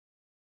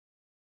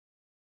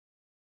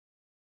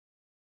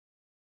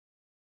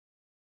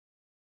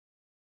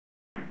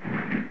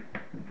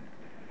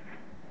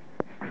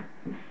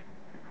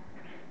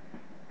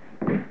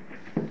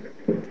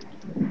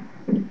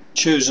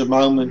Choose a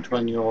moment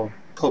when your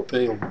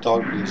puppy or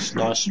dog is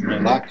nice and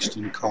relaxed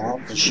and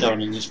calm, as shown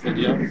in this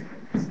video.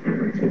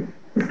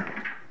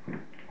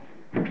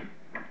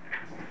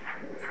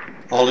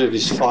 Olive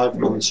is 5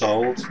 months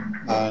old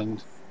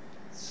and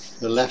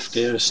the left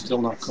ear has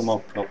still not come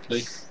up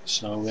properly,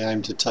 so we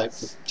aim to tape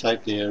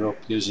the ear up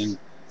using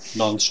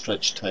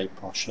non-stretch tape.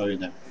 I'll show you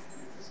now.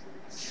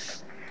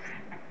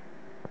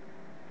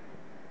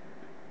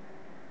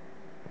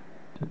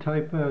 To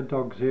tape a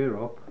dog's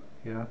ear up,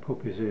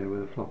 puppy's ear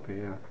with a floppy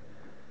ear,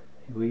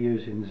 we're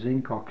using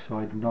zinc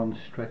oxide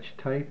non-stretch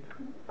tape,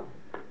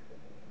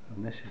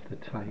 and this is the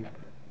tape.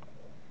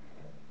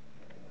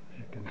 As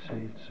you can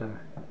see, it's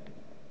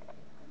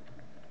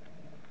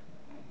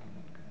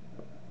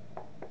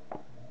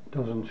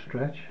doesn't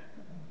stretch.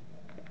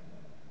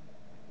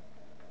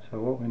 So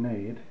what we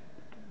need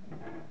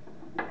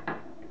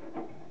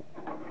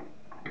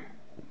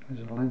is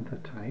a length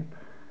of tape.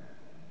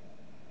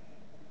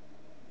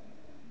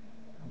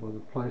 We'll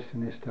be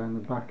placing this down the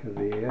back of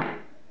the ear.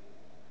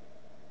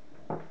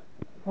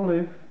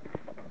 Olive.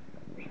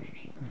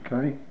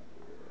 Okay.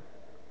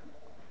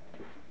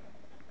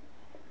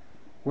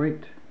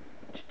 Wait.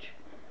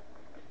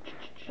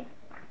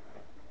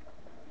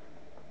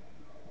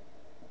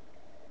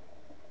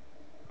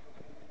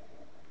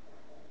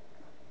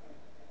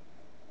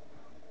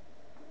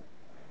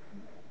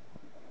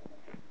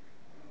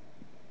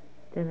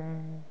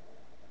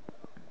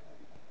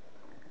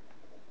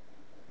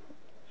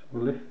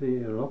 We'll lift the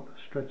ear up,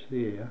 stretch the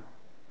ear,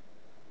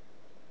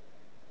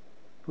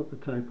 put the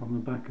tape on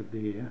the back of the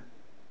ear.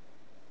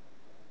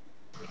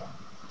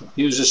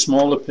 Use a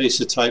smaller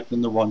piece of tape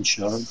than the one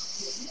shown.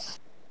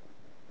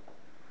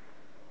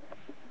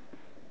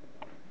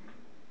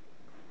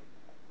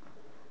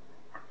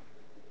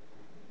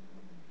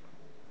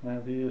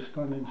 Now the ear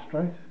standing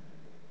straight.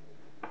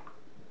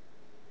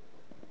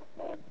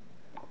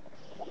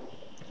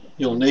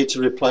 You'll need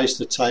to replace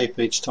the tape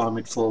each time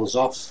it falls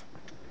off,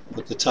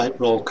 but the tape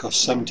roll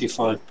costs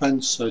 75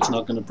 pence, so it's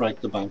not going to break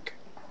the bank.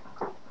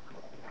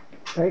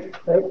 Tape.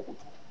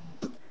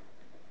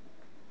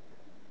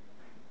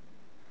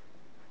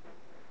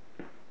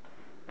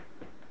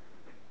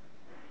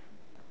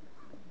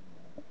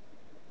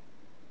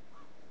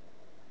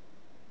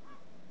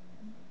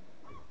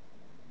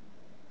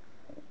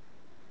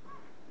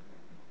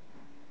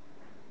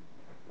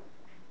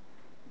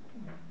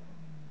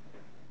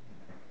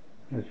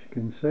 As you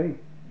can see,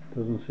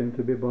 doesn't seem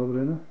to be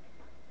bothering her.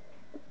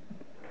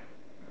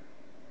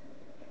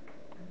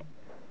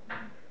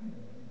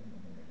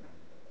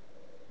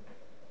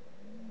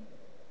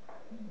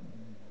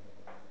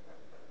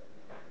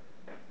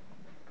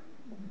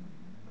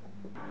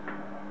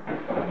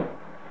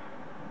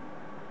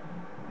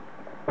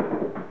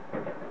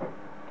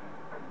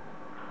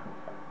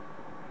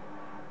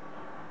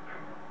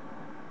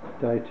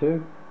 Day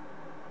 2.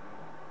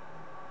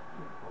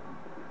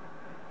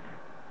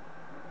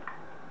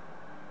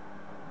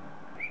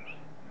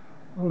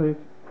 Olive.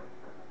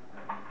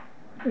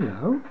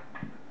 Hello.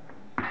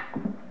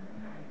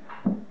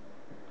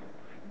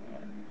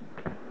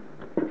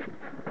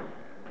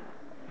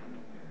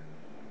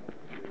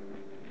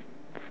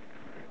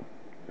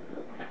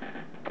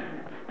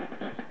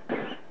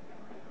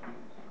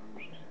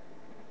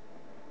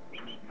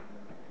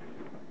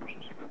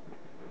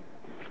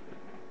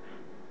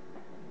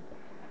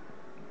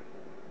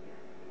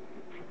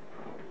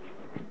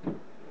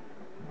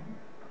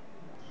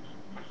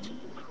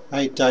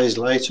 Eight days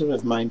later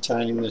of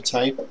maintaining the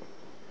tape,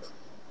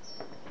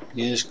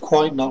 he is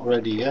quite not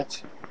ready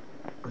yet.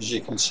 As you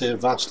can see, a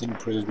vast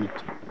improvement.